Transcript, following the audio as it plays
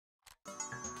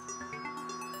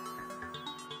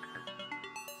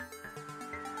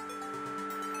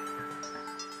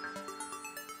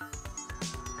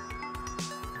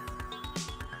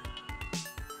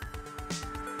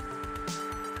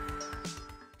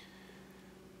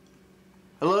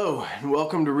Hello and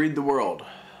welcome to Read the World.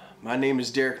 My name is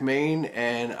Derek Main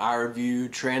and I review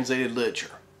translated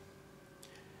literature.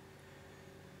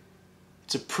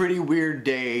 It's a pretty weird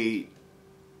day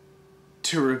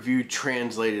to review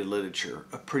translated literature,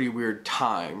 a pretty weird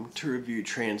time to review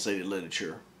translated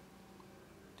literature.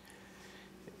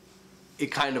 It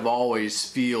kind of always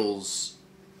feels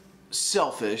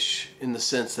selfish in the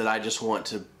sense that I just want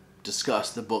to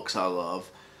discuss the books I love.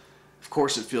 Of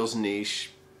course it feels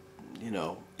niche. You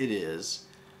know, it is.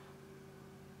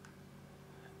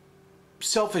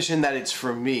 Selfish in that it's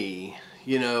for me.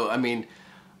 You know, I mean,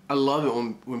 I love it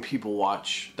when people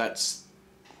watch. That's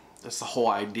the whole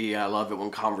idea. I love it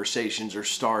when conversations are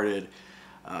started.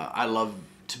 I love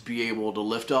to be able to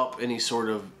lift up any sort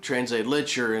of translated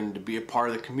literature and to be a part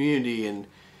of the community, and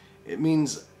it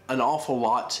means an awful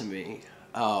lot to me.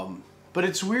 But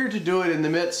it's weird to do it in the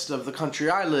midst of the country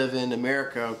I live in.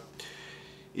 America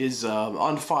is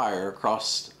on fire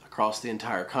across the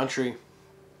entire country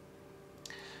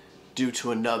due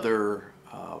to another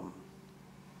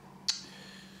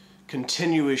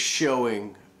continuous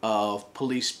showing of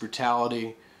police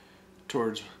brutality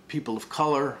towards people of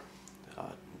color,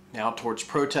 now towards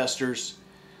protesters,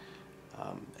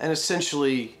 and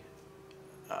essentially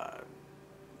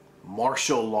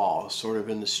martial law sort of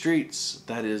in the streets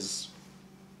that is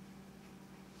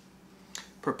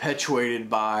perpetuated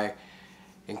by,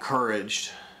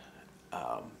 encouraged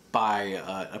by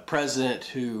a president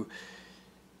who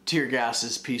tear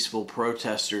gasses peaceful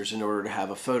protesters in order to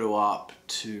have a photo op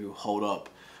to hold up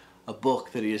a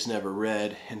book that he has never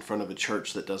read in front of a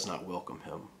church that does not welcome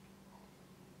him.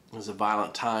 It's a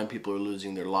violent time. People are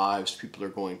losing their lives. People are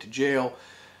going to jail.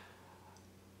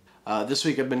 This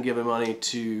week I've been giving money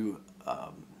to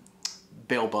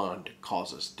bail bond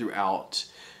causes throughout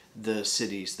the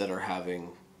cities that are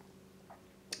having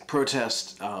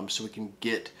protests, so we can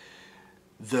get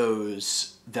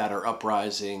those that are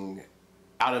uprising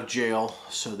out of jail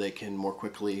so they can more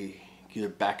quickly either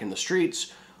back in the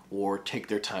streets or take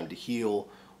their time to heal,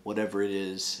 whatever it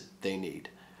is they need.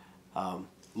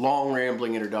 Long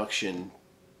rambling introduction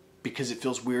because it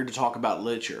feels weird to talk about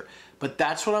literature, but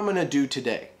that's what I'm going to do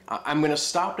today. I'm going to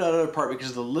stop that other part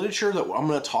because the literature that I'm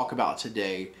going to talk about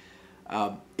today,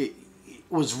 it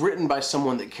was written by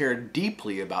someone that cared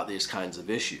deeply about these kinds of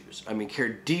issues. I mean,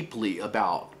 cared deeply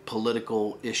about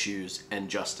political issues and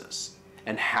justice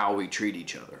and how we treat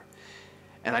each other.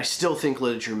 And I still think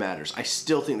literature matters. I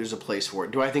still think there's a place for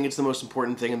it. Do I think it's the most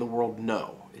important thing in the world?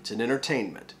 No. It's an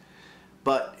entertainment.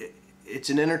 But it's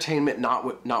an entertainment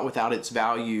not without its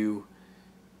value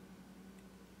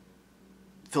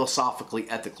philosophically,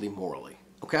 ethically, morally.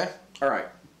 Okay? All right.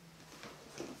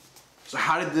 So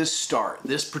how did this start,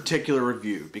 this particular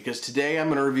review? Because today I'm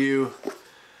going to review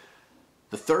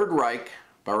The Third Reich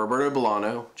by Roberto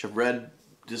Bolaño, which I've read.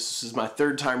 This is my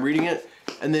third time reading it.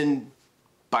 And then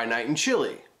By Night in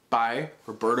Chile by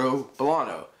Roberto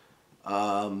Bolaño.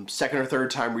 Second or third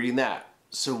time reading that.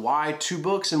 So why two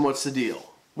books and what's the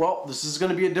deal? Well, this is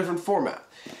going to be a different format.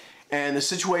 And the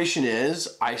situation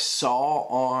is, I saw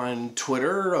on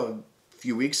Twitter a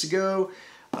few weeks ago,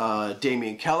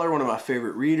 Damien Keller, one of my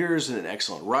favorite readers and an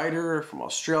excellent writer from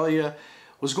Australia,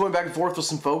 was going back and forth with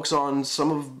some folks on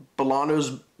some of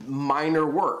Bolaño's minor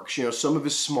works, you know, some of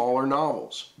his smaller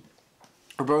novels.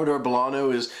 Roberto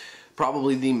Bolaño is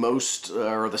probably the most,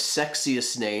 or the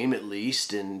sexiest name, at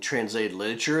least, in translated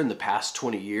literature in the past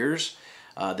 20 years.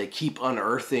 They keep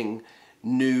unearthing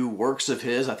new works of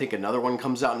his. I think another one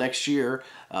comes out next year,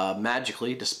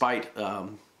 magically, despite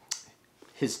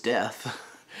his death.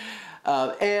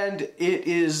 And it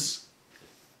is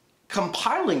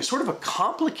compiling sort of a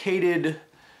complicated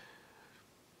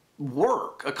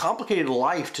work, a complicated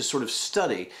life to sort of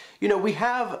study. You know, we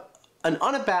have an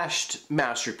unabashed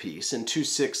masterpiece in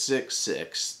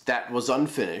 2666 that was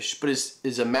unfinished, but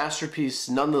is a masterpiece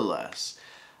nonetheless.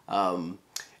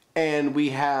 And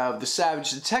we have The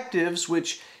Savage Detectives,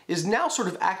 which is now sort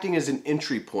of acting as an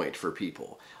entry point for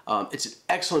people. It's an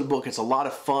excellent book. It's a lot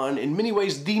of fun. In many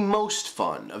ways, the most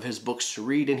fun of his books to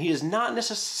read. And he is not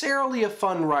necessarily a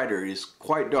fun writer. He is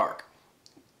quite dark.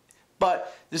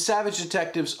 But The Savage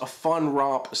Detectives, a fun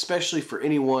romp, especially for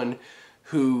anyone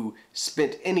who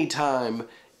spent any time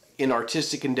in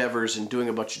artistic endeavors and doing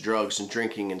a bunch of drugs and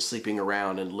drinking and sleeping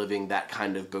around and living that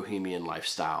kind of bohemian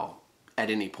lifestyle at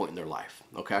any point in their life,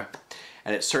 okay?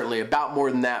 And it's certainly about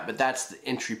more than that, but that's the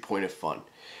entry point of fun.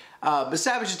 But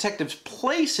Savage Detective's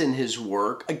place in his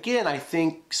work, again, I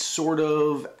think sort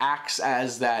of acts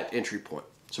as that entry point.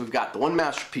 So we've got the one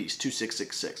masterpiece,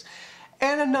 2666,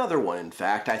 and another one, in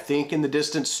fact, I think, in The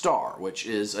Distant Star, which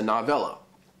is a novella.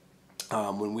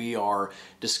 When we are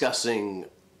discussing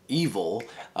evil,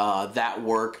 that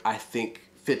work I think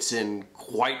fits in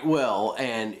quite well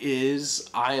and is,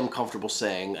 I am comfortable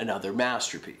saying, another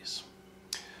masterpiece.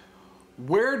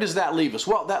 Where does that leave us?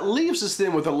 Well, that leaves us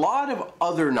then with a lot of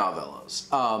other novellas.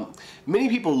 Many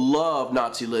people love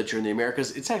Nazi literature in the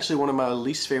Americas. It's actually one of my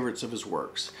least favorites of his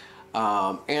works.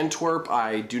 Antwerp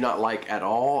I do not like at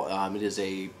all. It is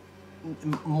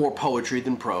more poetry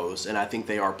than prose, and I think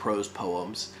they are prose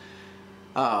poems.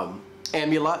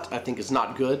 Amulet I think is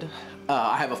not good.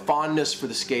 I have a fondness for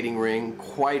The Skating Ring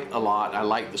quite a lot. I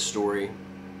like the story,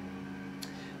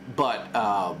 but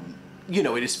you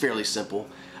know, it is fairly simple.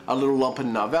 A Little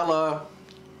Lumpen Novella,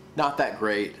 not that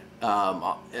great,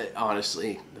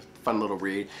 honestly, fun little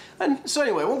read. And so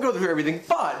anyway, I won't go through everything,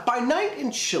 but By Night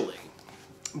in Chile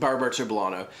by Roberto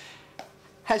Bolaño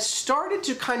has started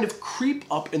to kind of creep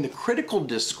up in the critical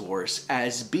discourse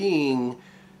as being,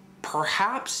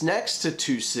 perhaps next to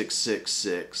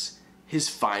 2666, his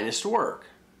finest work,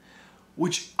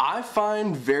 which I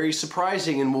find very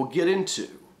surprising and we'll get into.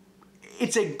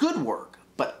 It's a good work,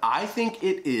 but I think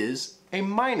it is a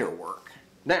minor work.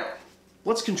 Now,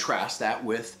 let's contrast that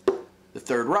with The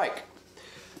Third Reich.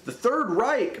 The Third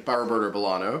Reich by Roberto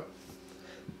Bolaño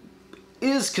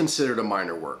is considered a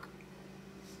minor work,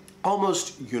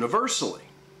 almost universally.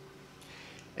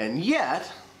 And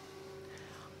yet,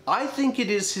 I think it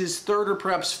is his third or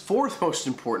perhaps fourth most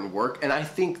important work, and I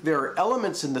think there are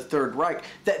elements in The Third Reich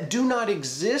that do not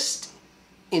exist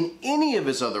in any of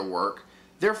his other work,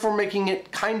 therefore making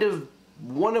it kind of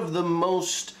one of the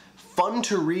most fun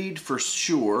to read for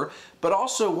sure, but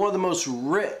also one of the most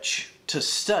rich to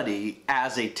study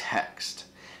as a text.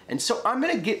 And so I'm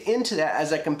going to get into that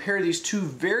as I compare these two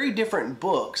very different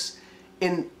books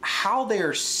in how they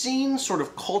are seen sort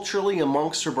of culturally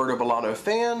amongst Roberto Bolaño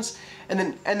fans, and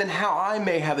then how I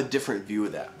may have a different view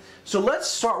of that. So let's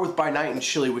start with By Night in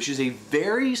Chile, which is a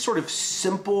very sort of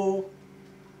simple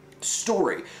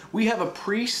story. We have a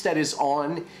priest that is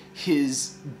on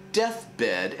his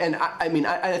deathbed, and I mean,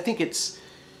 I think it's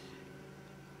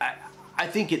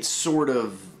sort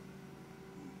of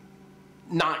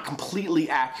not completely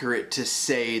accurate to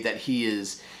say that he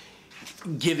is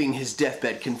giving his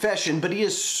deathbed confession, but he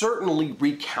is certainly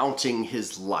recounting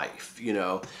his life, you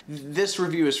know. This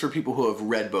review is for people who have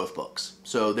read both books,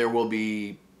 so there will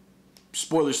be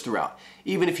spoilers throughout.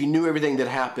 Even if you knew everything that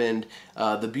happened,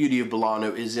 the beauty of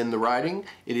Bolaño is in the writing.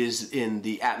 It is in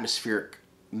the atmospheric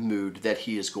mood that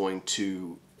he is going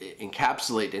to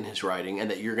encapsulate in his writing and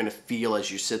that you're going to feel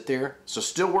as you sit there. So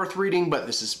still worth reading, but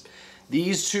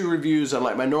these two reviews,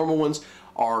 unlike my normal ones,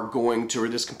 are going to, or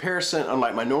this comparison,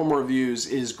 unlike my normal reviews,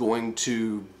 is going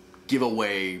to give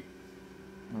away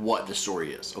what the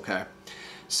story is, okay?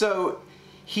 So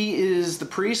he is the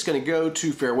priest going to go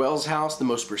to Farewell's house, the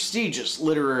most prestigious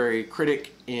literary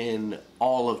critic in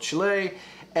all of Chile,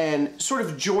 and sort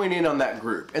of join in on that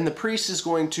group. And the priest is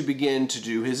going to begin to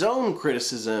do his own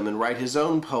criticism and write his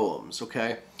own poems,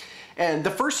 okay? And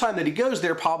the first time that he goes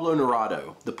there, Pablo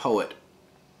Neruda, the poet,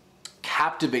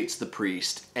 captivates the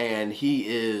priest, and he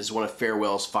is one of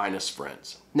Farewell's finest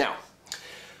friends. Now,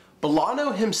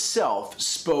 Bolaño himself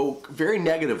spoke very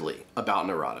negatively about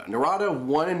Neruda. Neruda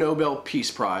won a Nobel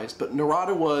Peace Prize, but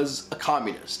Neruda was a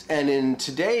communist. And in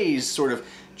today's sort of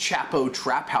Chapo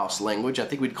trap house language, I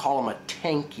think we'd call him a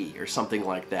tanky or something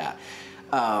like that.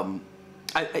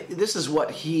 This is what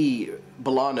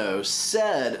Bolaño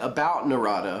said about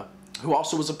Neruda, who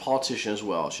also was a politician as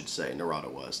well, I should say,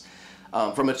 Neruda was,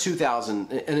 from an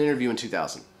interview in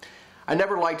 2000. I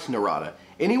never liked Neruda.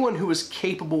 Anyone who was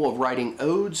capable of writing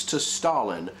odes to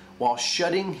Stalin while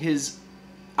shutting his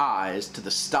eyes to the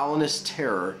Stalinist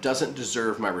terror doesn't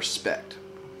deserve my respect.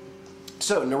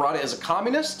 So Neruda is a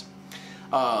communist.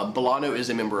 Bolaño is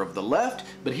a member of the left,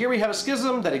 but here we have a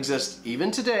schism that exists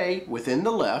even today within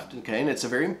the left, okay, and it's a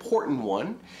very important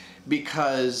one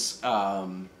because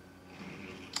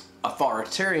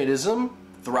authoritarianism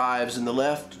thrives in the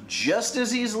left just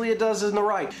as easily it does in the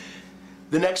right.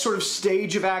 The next sort of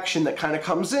stage of action that kind of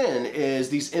comes in is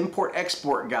these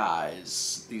import-export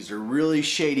guys. These are really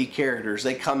shady characters.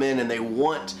 They come in and they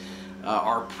want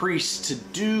our priest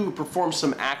to perform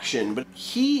some action, but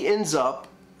he ends up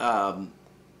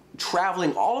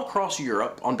traveling all across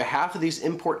Europe on behalf of these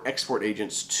import-export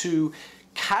agents to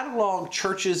catalog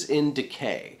churches in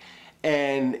decay.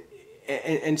 And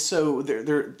so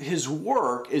his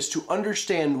work is to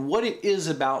understand what it is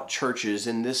about churches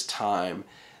in this time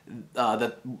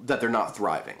that they're not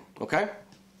thriving, okay?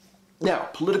 Now,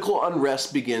 political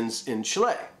unrest begins in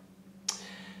Chile,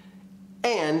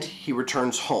 and he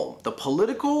returns home. The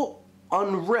political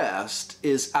unrest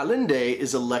is Allende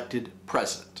is elected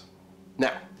president.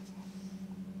 Now,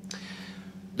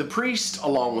 The priest,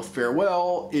 along with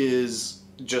Farewell, is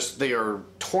just, they are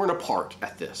torn apart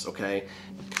at this, okay?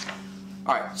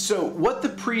 All right, so what the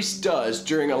priest does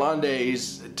during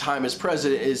Allende's time as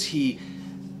president is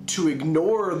to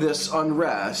ignore this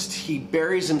unrest, he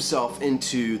buries himself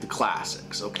into the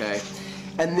classics, okay?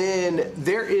 And then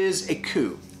there is a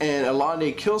coup, and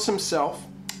Allende kills himself,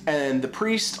 and the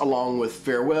priest, along with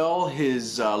Farewell,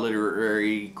 his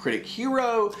literary critic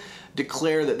hero,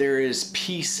 declare that there is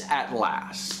peace at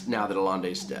last, now that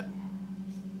Allende's dead.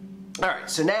 Alright,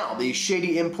 so now the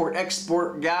shady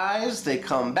import-export guys, they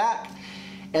come back,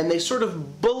 and they sort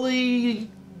of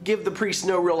give the priest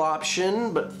no real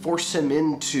option, but force him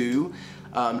into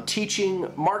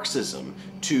teaching Marxism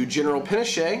to General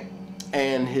Pinochet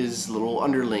and his little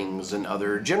underlings and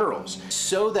other generals,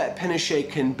 so that Pinochet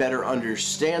can better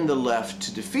understand the left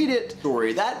to defeat it.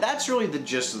 That's really the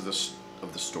gist of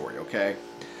the story, okay?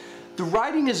 The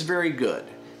writing is very good.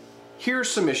 Here are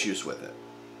some issues with it.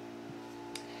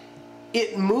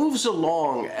 It moves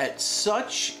along at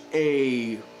such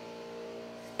a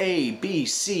B,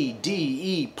 C, D,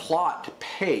 E plot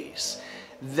pace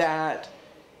that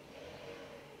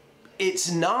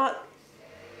it's not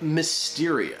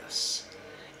mysterious.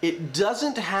 It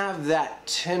doesn't have that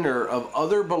tenor of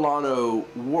other Bolaño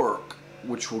work,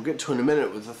 which we'll get to in a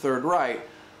minute with the Third Reich,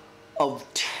 of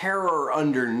terror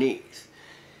underneath.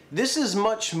 This is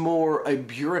much more a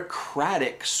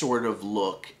bureaucratic sort of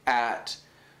look at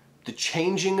the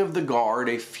changing of the guard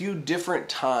a few different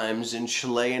times in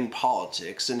Chilean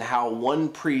politics and how one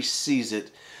priest sees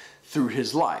it through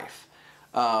his life.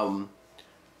 Allende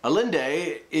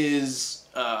is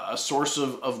a source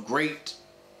of great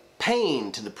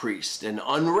pain to the priest and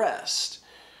unrest,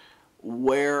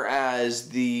 whereas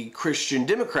the Christian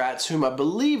Democrats, whom I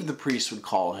believe the priest would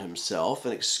call himself,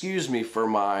 and excuse me for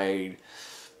my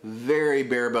very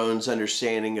bare bones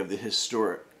understanding of the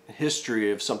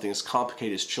history of something as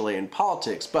complicated as Chilean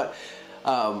politics, but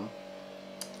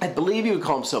I believe he would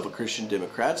call himself a Christian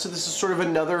Democrat, so this is sort of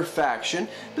another faction.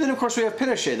 But then of course we have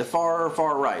Pinochet, the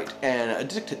far right, and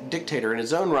a dictator in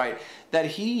his own right, that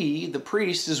he, the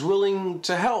priest, is willing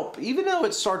to help. Even though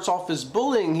it starts off as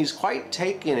bullying, he's quite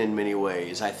taken in many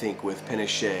ways, I think, with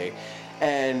Pinochet,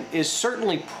 and is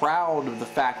certainly proud of the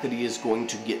fact that he is going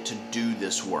to get to do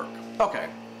this work. Okay,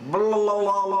 blah, blah,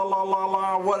 blah, blah, blah,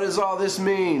 blah. What does all this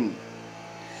mean?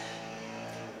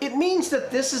 It means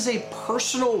that this is a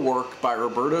personal work by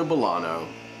Roberto Bolaño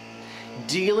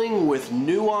dealing with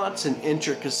nuance and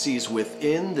intricacies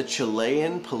within the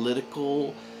Chilean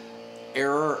political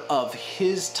era of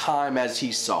his time as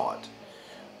he saw it.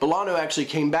 Bolaño actually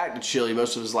came back to Chile.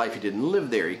 Most of his life he didn't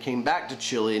live there. He came back to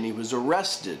Chile and he was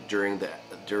arrested during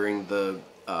the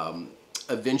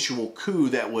eventual coup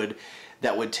that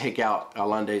would take out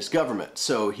Allende's government.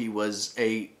 So he was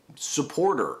a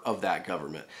supporter of that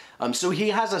government. So he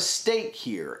has a stake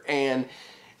here, and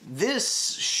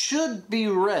this should be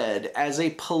read as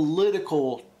a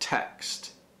political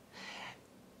text.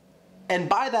 And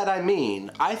by that I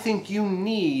mean, I think you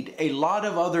need a lot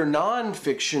of other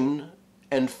nonfiction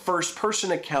and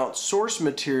first-person account source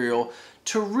material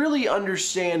to really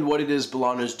understand what it is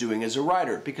Bolaño's doing as a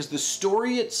writer, because the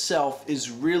story itself is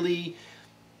really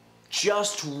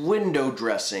just window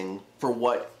dressing for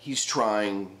what he's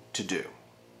trying to do.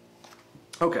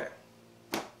 Okay.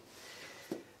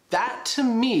 That to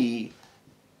me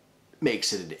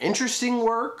makes it an interesting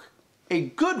work, a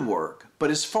good work,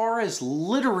 but as far as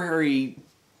literary,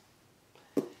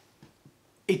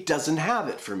 it doesn't have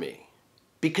it for me,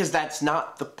 because that's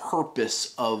not the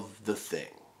purpose of the thing.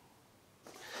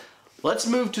 Let's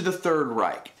move to the Third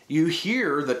Reich. You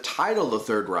hear the title, The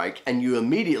Third Reich, and you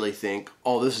immediately think,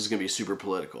 oh, this is going to be super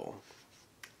political.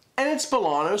 And it's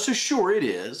Bolaño, so sure it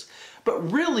is.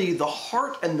 But really, the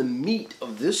heart and the meat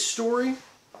of this story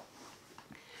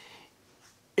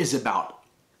is about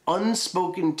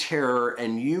unspoken terror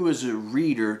and you as a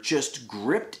reader just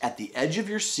gripped at the edge of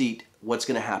your seat, what's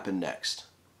going to happen next.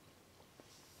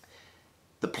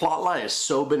 The plot line is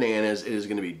so bananas, it is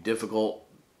going to be difficult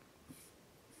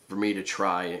for me to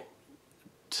try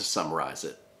to summarize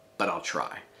it, but I'll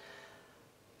try.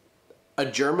 A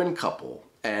German couple,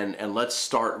 and let's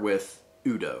start with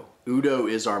Udo. Udo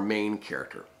is our main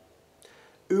character.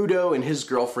 Udo and his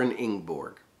girlfriend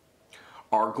Ingeborg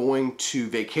are going to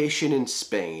vacation in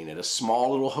Spain at a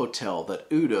small little hotel that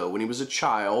Udo, when he was a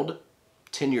child,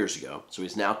 10 years ago, so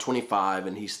he's now 25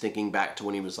 and he's thinking back to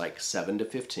when he was like 7 to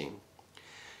 15,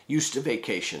 used to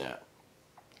vacation at.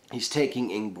 He's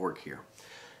taking Ingeborg here.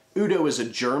 Udo is a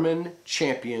German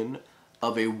champion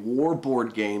of a war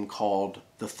board game called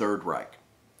The Third Reich.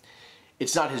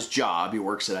 It's not his job. He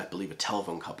works at, I believe, a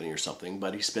telephone company or something,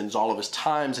 but he spends all of his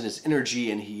time and his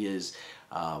energy, and he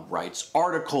writes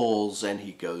articles, and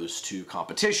he goes to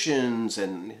competitions,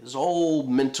 and his whole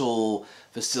mental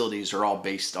facilities are all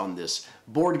based on this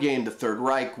board game, The Third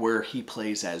Reich, where he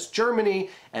plays as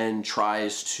Germany and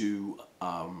tries to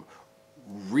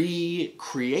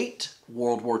recreate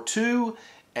World War II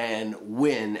and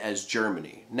win as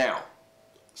Germany. Now,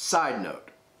 side note,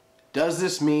 does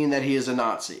this mean that he is a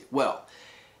Nazi? Well,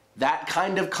 that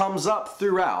kind of comes up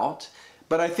throughout,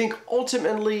 but I think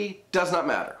ultimately does not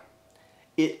matter.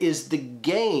 It is the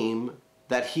game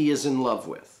that he is in love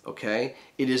with, okay?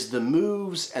 It is the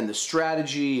moves and the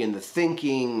strategy and the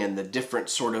thinking and the different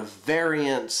sort of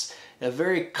variants, a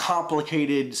very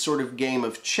complicated sort of game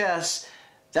of chess.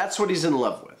 That's what he's in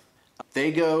love with.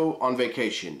 They go on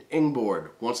vacation.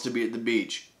 Ingeborg wants to be at the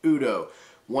beach. Udo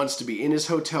wants to be in his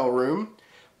hotel room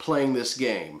playing this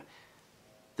game.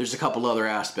 There's a couple other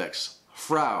aspects.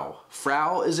 Frau.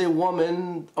 Frau is a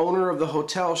woman, owner of the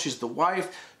hotel. She's the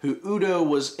wife who Udo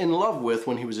was in love with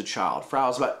when he was a child.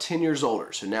 Frau is about 10 years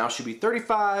older, so now she'd be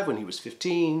 35. When he was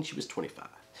 15, she was 25.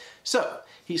 So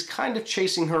he's kind of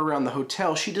chasing her around the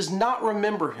hotel. She does not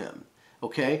remember him,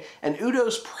 okay? And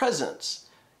Udo's presence,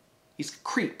 he's a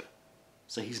creep.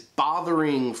 So he's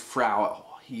bothering Frau.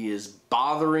 He is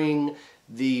bothering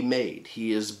the maid.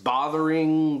 He is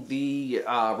bothering the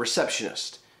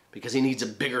receptionist because he needs a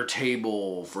bigger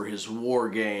table for his war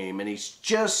game, and he's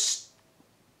just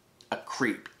a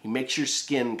creep. He makes your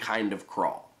skin kind of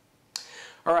crawl.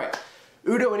 All right,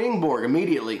 Udo and Ingeborg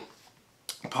immediately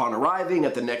upon arriving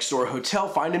at the next door hotel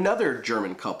find another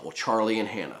German couple, Charlie and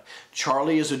Hannah.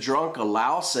 Charlie is a drunk, a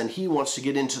louse, and he wants to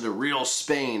get into the real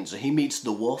Spain, so he meets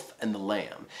the wolf and the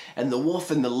lamb. And the wolf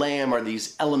and the lamb are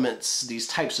these elements, these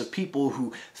types of people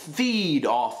who feed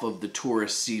off of the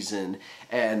tourist season,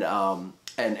 and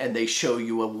they show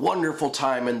you a wonderful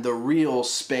time in the real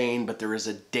Spain, but there is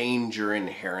a danger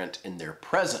inherent in their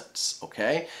presence,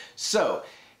 okay? So,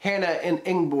 Hannah and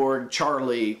Ingeborg,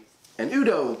 Charlie and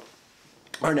Udo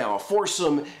are now a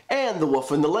foursome, and the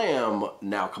wolf and the lamb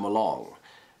now come along.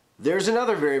 There's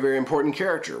another very, very important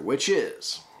character, which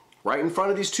is, right in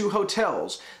front of these two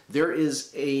hotels, there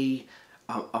is a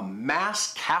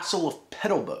mass castle of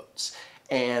pedal boats,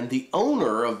 and the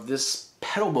owner of this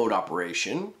pedal boat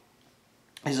operation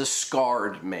is a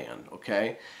scarred man,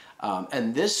 okay?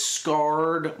 And this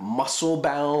scarred,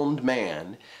 muscle-bound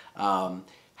man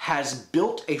has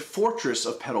built a fortress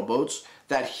of pedal boats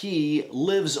that he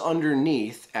lives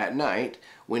underneath at night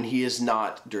when he is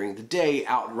not, during the day,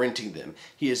 out renting them.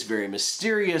 He is very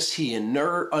mysterious, he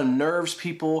unnerves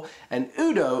people, and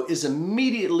Udo is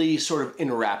immediately sort of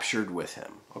enraptured with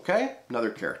him, okay? Another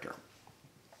character.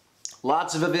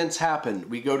 Lots of events happen.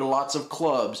 We go to lots of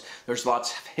clubs. There's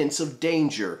lots of hints of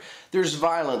danger. There's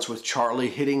violence with Charlie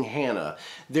hitting Hannah.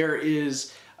 There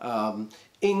is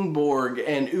Ingeborg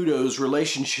and Udo's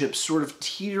relationship sort of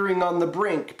teetering on the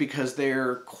brink because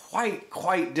they're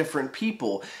quite different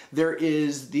people. There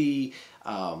is the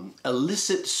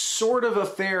illicit sort of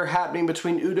affair happening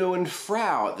between Udo and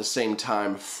Frau at the same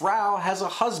time. Frau has a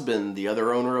husband, the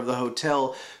other owner of the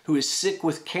hotel, who is sick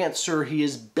with cancer. He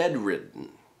is bedridden.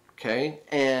 Okay,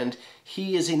 and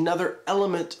he is another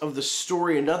element of the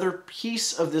story, another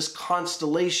piece of this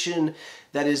constellation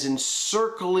that is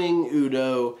encircling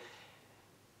Udo.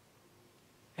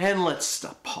 And let's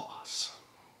stop, pause.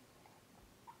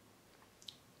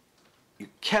 You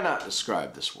cannot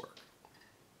describe this work.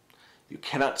 You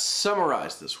cannot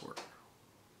summarize this work.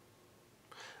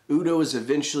 Udo is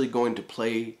eventually going to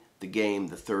play the game,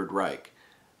 The Third Reich,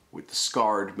 with the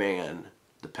scarred man,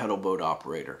 the pedal boat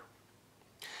operator.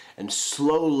 And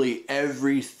slowly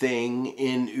everything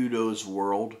in Udo's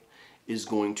world is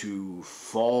going to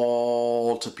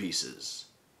fall to pieces.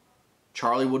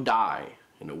 Charlie will die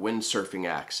in a windsurfing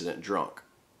accident drunk.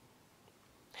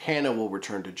 Hannah will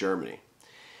return to Germany.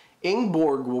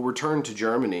 Ingeborg will return to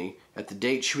Germany at the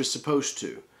date she was supposed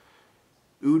to.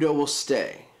 Udo will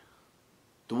stay.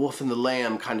 The wolf and the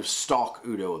lamb kind of stalk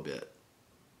Udo a bit.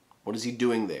 What is he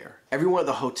doing there? Everyone at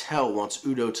the hotel wants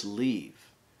Udo to leave.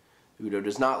 Udo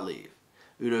does not leave.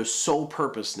 Udo's sole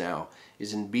purpose now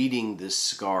is in beating this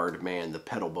scarred man, the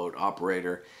pedal boat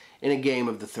operator, in a game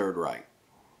of the Third Reich.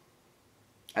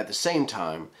 At the same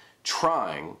time,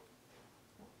 trying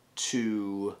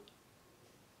to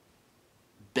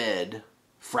bed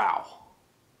Frau.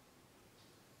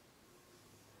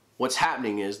 What's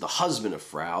happening is the husband of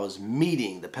Frau is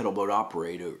meeting the pedal boat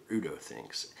operator, Udo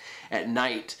thinks. At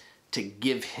night, to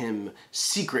give him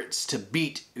secrets to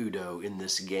beat Udo in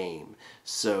this game.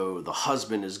 So the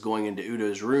husband is going into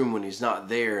Udo's room when he's not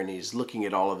there, and he's looking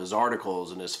at all of his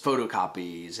articles and his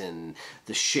photocopies and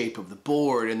the shape of the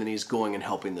board, and then he's going and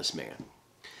helping this man.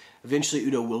 Eventually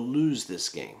Udo will lose this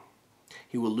game.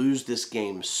 He will lose this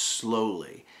game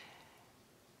slowly.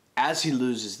 As he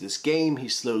loses this game, he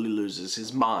slowly loses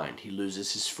his mind. He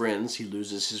loses his friends. He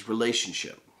loses his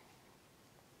relationship.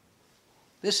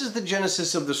 This is the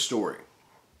genesis of the story.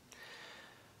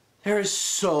 There is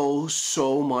so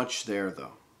much there,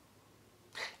 though.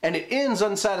 And it ends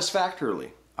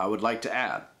unsatisfactorily, I would like to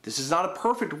add. This is not a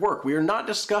perfect work. We are not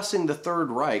discussing the Third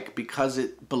Reich because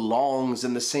it belongs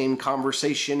in the same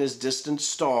conversation as Distant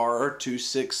Star or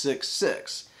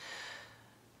 2666.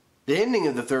 The ending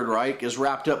of the Third Reich is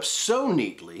wrapped up so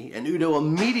neatly, and Udo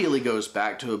immediately goes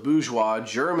back to a bourgeois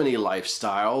Germany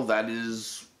lifestyle that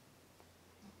is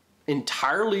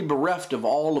entirely bereft of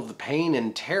all of the pain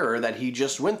and terror that he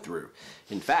just went through.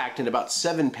 In fact, in about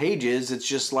 7 pages, it's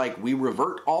just like we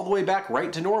revert all the way back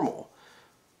right to normal.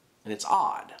 And it's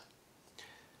odd.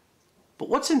 But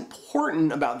what's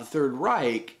important about the Third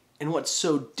Reich, and what's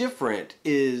so different,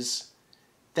 is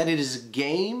that it is a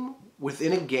game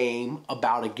within a game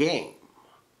about a game.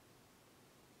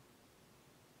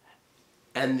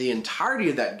 And the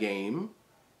entirety of that game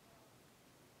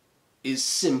is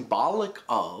symbolic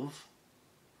of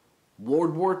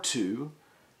World War II,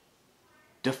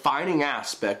 defining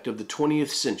aspect of the 20th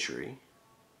century,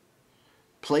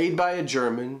 played by a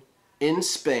German in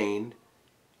Spain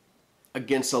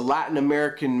against a Latin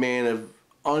American man of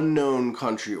unknown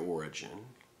country origin.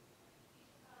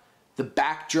 The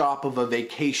backdrop of a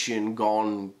vacation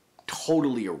gone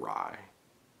totally awry.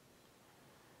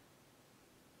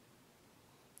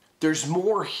 There's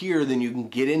more here than you can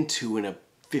get into in a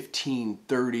 15,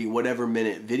 30, whatever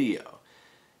minute video.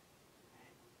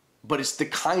 But it's the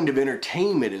kind of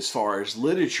entertainment, as far as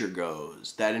literature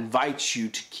goes, that invites you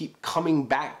to keep coming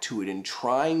back to it and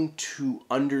trying to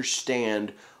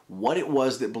understand what it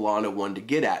was that Bolaño wanted to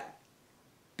get at.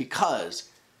 Because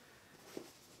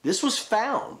this was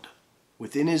found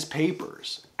within his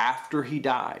papers after he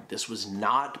died. This was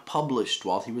not published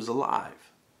while he was alive.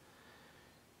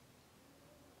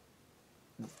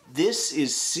 This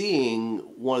is seeing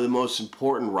one of the most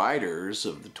important writers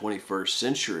of the 21st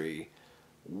century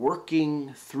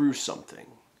working through something.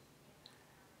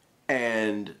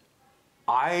 And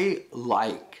I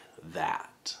like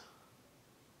that.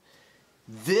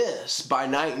 This, By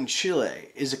Night in Chile,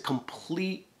 is a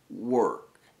complete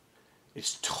work.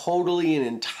 It's totally and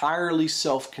entirely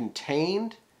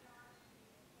self-contained,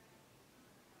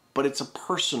 but it's a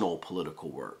personal political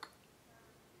work.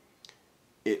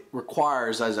 It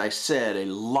requires, as I said, a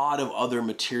lot of other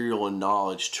material and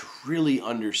knowledge to really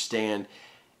understand,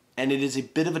 and it is a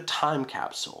bit of a time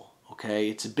capsule, okay?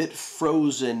 It's a bit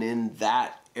frozen in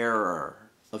that era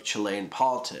of Chilean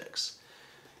politics.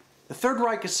 The Third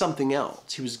Reich is something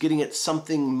else. He was getting at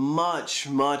something much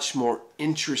more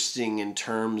interesting in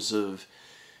terms of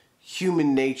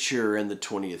human nature in the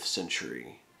 20th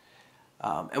century.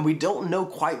 And we don't know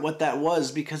quite what that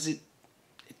was because it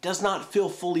does not feel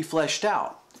fully fleshed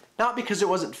out. Not because it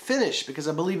wasn't finished, because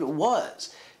I believe it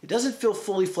was. It doesn't feel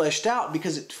fully fleshed out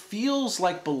because it feels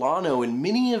like Bolaño, in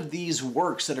many of these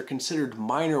works that are considered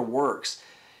minor works,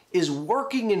 is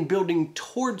working and building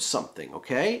towards something,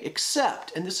 okay?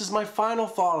 Except, and this is my final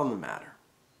thought on the matter,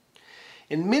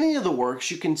 in many of the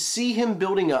works you can see him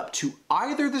building up to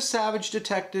either the Savage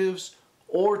Detectives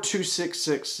or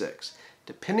 2666,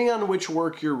 depending on which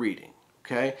work you're reading,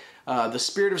 okay? The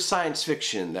Spirit of Science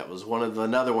Fiction, that was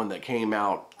another one that came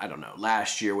out, I don't know,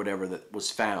 last year, whatever, that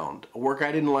was found. A work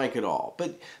I didn't like at all.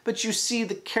 But you see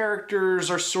the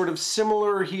characters are sort of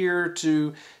similar here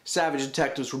to Savage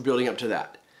Detectives. We're building up to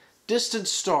that. Distant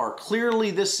Star,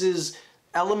 clearly this is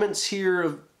elements here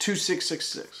of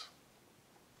 2666.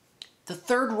 The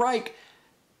Third Reich,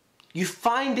 you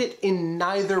find it in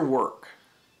neither work,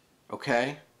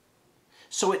 okay?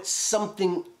 So it's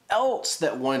something else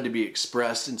that wanted to be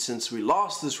expressed, and since we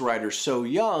lost this writer so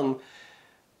young,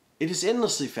 it is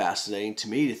endlessly fascinating to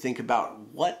me to think about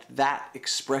what that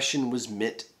expression was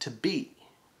meant to be.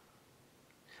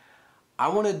 I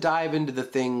want to dive into the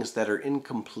things that are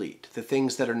incomplete, the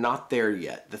things that are not there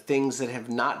yet, the things that have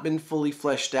not been fully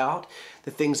fleshed out,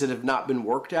 the things that have not been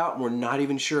worked out, and we're not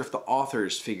even sure if the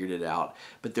authors figured it out.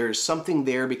 But there is something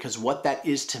there, because what that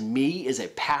is to me is a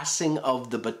passing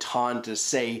of the baton to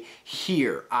say,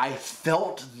 here, I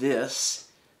felt this.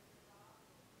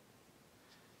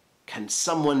 Can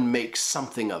someone make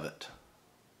something of it?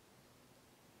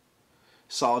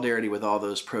 Solidarity with all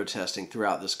those protesting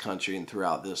throughout this country and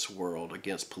throughout this world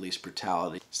against police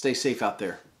brutality. Stay safe out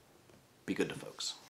there. Be good to folks.